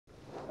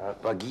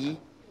Pagi.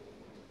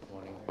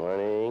 Morning.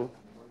 Morning.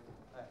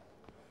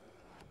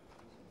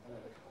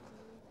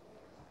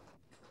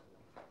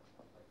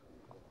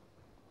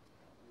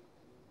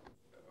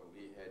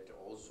 We had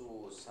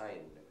also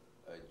signed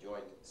a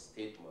joint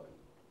statement.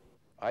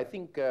 I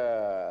think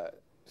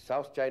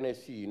South China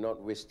Sea,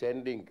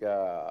 notwithstanding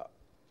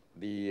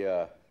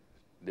the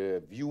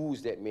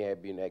views that may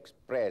have been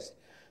expressed,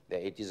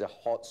 that it is a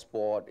hot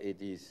spot,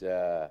 it is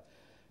a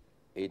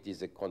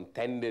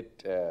contended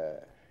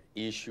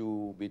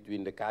issue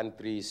between the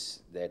countries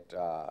that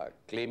are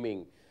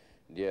claiming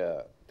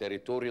their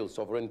territorial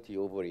sovereignty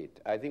over it.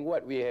 I think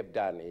what we have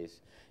done is,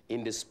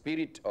 in the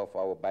spirit of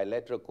our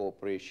bilateral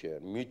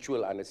cooperation,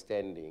 mutual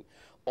understanding,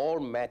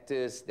 all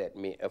matters that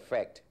may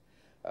affect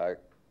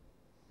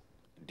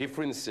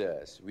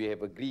differences, we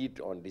have agreed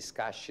on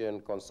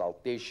discussion,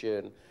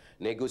 consultation,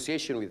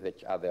 negotiation with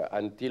each other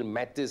until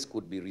matters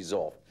could be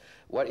resolved.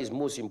 What is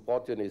most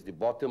important is the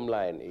bottom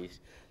line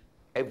is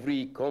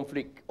every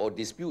conflict or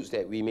disputes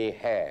that we may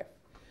have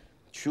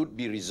should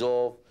be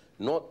resolved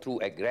not through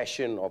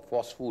aggression or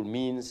forceful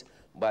means,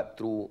 but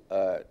through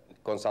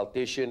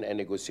consultation and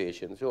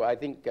negotiation. So I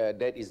think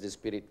that is the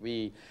spirit.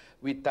 We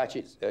touch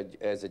it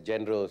as a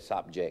general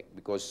subject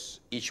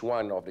because each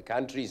one of the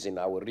countries in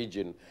our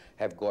region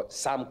have got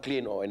some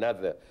claim or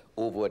another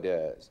over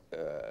the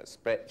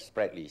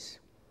Spratlys.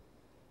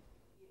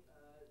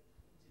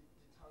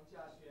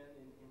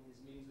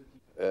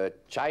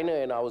 China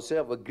and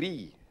ourselves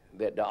agree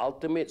that the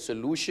ultimate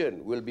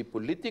solution will be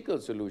political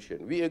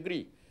solution. We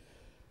agree.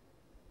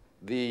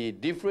 The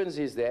difference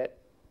is that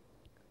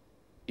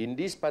in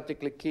this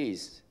particular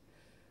case,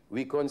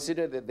 we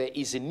consider that there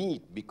is a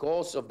need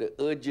because of the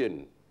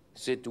urgent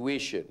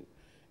situation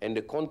and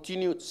the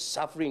continued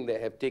suffering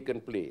that have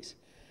taken place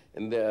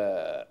and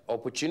the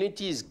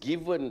opportunities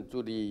given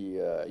to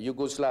the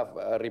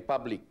Yugoslav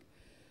Republic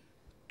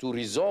to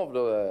resolve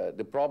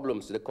the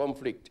problems, the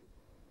conflict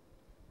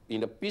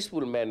in a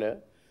peaceful manner.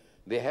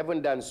 They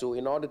haven't done so.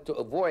 In order to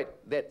avoid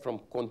that from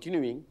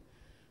continuing,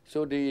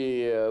 so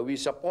we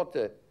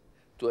supported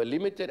to a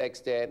limited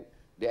extent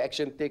the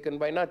action taken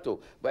by NATO.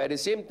 But at the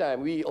same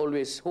time, we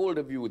always hold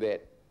the view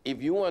that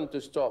if you want to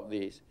stop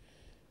this,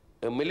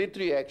 a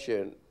military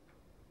action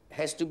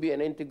has to be an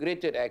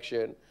integrated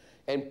action,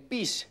 and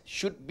peace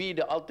should be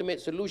the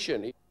ultimate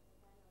solution.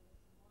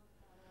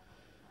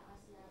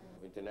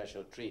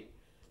 International trade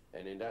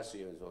and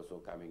industry is also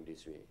coming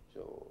this way.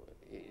 So